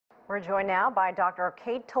We're joined now by Dr.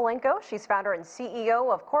 Kate Tulenko. She's founder and CEO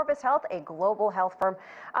of Corvus Health, a global health firm.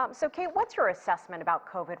 So, Kate, what's your assessment about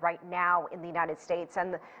COVID right now in the United States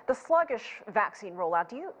and the sluggish vaccine rollout?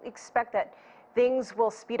 Do you expect that things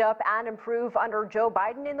will speed up and improve under Joe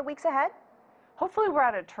Biden in the weeks ahead? Hopefully we're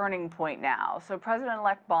at a turning point now. So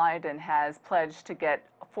President-elect Biden has pledged to get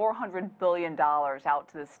 $400 billion out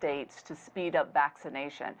to the states to speed up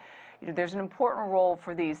vaccination. There's an important role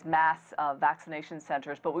for these mass vaccination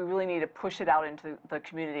centers, but we really need to push it out into the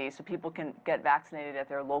community so people can get vaccinated at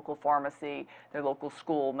their local pharmacy, their local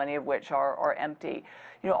school, many of which are empty.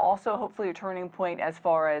 Also hopefully a turning point as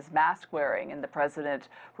far as mask wearing, and the president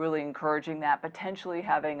really encouraging that, potentially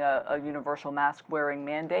having a universal mask wearing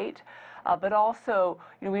mandate. But also,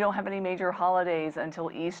 we don't have any major holidays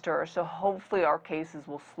until Easter, so hopefully our cases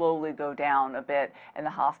will slowly go down a bit and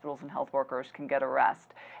the hospitals and health workers can get a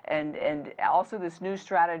rest. And also this new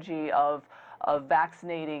strategy of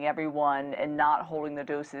vaccinating everyone and not holding the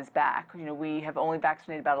doses back. We have only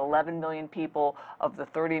vaccinated about 11 million people of the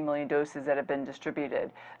 30 million doses that have been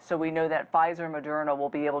distributed. So we know that Pfizer and Moderna will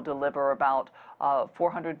be able to deliver about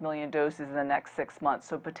 400 million doses in the next 6 months.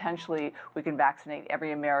 So potentially we can vaccinate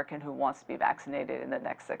every American who wants to be vaccinated in the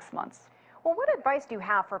next 6 months. Well, what advice do you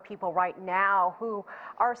have for people right now who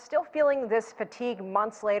are still feeling this fatigue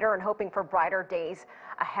months later and hoping for brighter days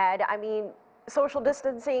ahead? I mean, social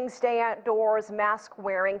distancing, stay outdoors, mask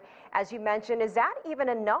wearing, as you mentioned, is that even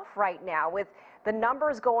enough right now with the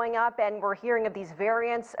numbers going up and we're hearing of these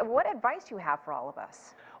variants? What advice do you have for all of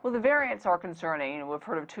us? Well, the variants are concerning. We've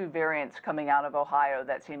heard of 2 variants coming out of Ohio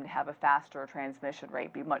that seem to have a faster transmission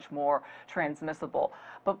rate, be much more transmissible.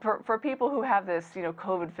 But for people who have this,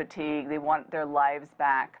 COVID fatigue, they want their lives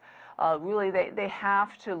back. Really, they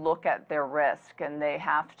have to look at their risk, and they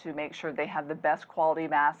have to make sure they have the best quality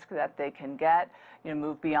mask that they can get.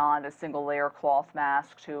 Move beyond a single layer cloth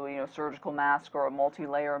mask to a surgical mask or a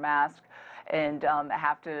multi-layer mask, and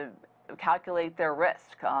have to calculate their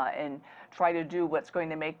risk and try to do what's going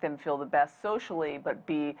to make them feel the best socially, but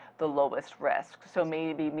be the lowest risk. So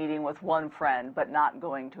maybe meeting with one friend, but not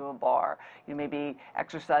going to a bar. You may be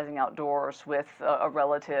exercising outdoors with a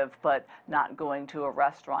relative, but not going to a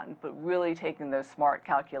restaurant, but really taking those smart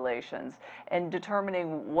calculations and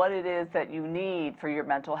determining what it is that you need for your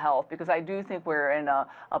mental health, because I do think we're in a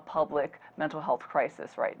public mental health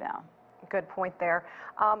crisis right now. Good point there.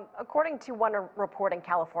 According to one report in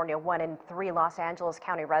California, 1 in 3 Los Angeles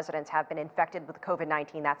County residents have been infected with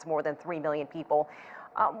COVID-19. That's more than 3 million people.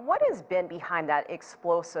 What has been behind that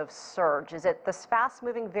explosive surge? Is it this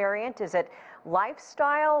fast-moving variant? Is it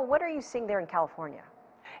lifestyle? What are you seeing there in California?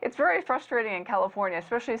 It's very frustrating in California,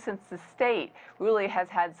 especially since the state really has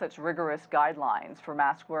had such rigorous guidelines for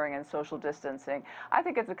mask wearing and social distancing. I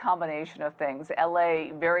think it's a combination of things.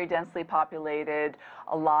 LA, very densely populated,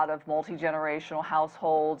 a lot of multi-generational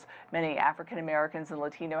households, many African Americans and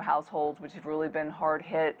Latino households, which have really been hard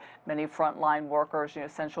hit, many frontline workers,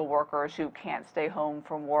 essential workers who can't stay home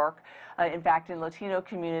from work. In fact, in Latino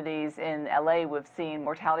communities in LA, we've seen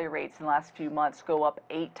mortality rates in the last few months go up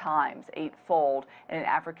 8 times, 8-fold. And in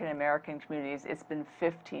African American communities, it's been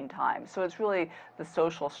 15 times. So it's really the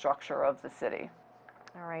social structure of the city.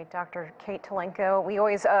 All right, Dr. Kate Tulenko, we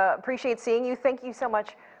always appreciate seeing you. Thank you so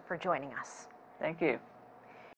much for joining us. Thank you.